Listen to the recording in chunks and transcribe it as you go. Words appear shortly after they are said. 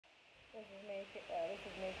This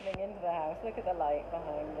is me coming into the house. Look at the light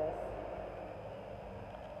behind us.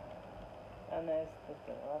 And there's the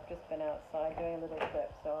door. I've just been outside doing a little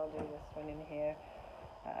clip, so I'll do this one in here.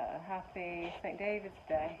 Happy St. David's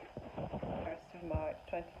Day, 1st of March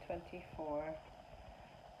 2024.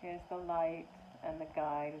 Here's the light, and the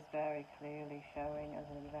guide is very clearly showing as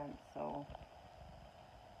an event soul.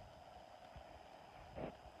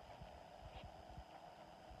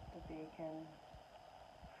 The beacon.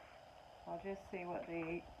 I'll just see what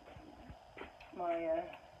my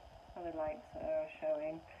other lights are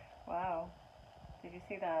showing. Wow, did you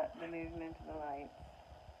see that? The movement of the lights.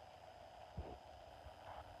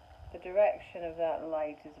 The direction of that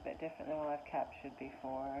light is a bit different than what I've captured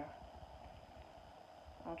before.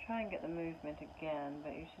 I'll try and get the movement again,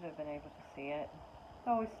 but you should have been able to see it.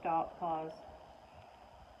 Always stop, pause.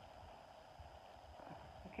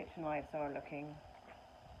 The kitchen lights are looking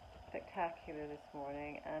spectacular this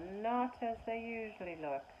morning, and not as they usually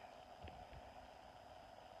look.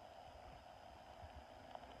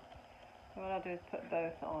 So what I'll do is put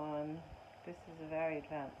both on. This is a very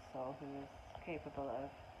advanced soul who is capable of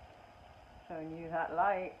showing you that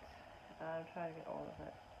light. I'm trying to get all of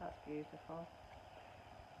it. That's beautiful.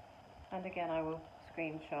 And again, I will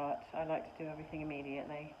screenshot. I like to do everything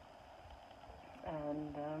immediately.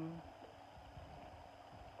 And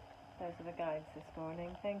those are the guides this morning.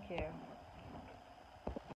 Thank you.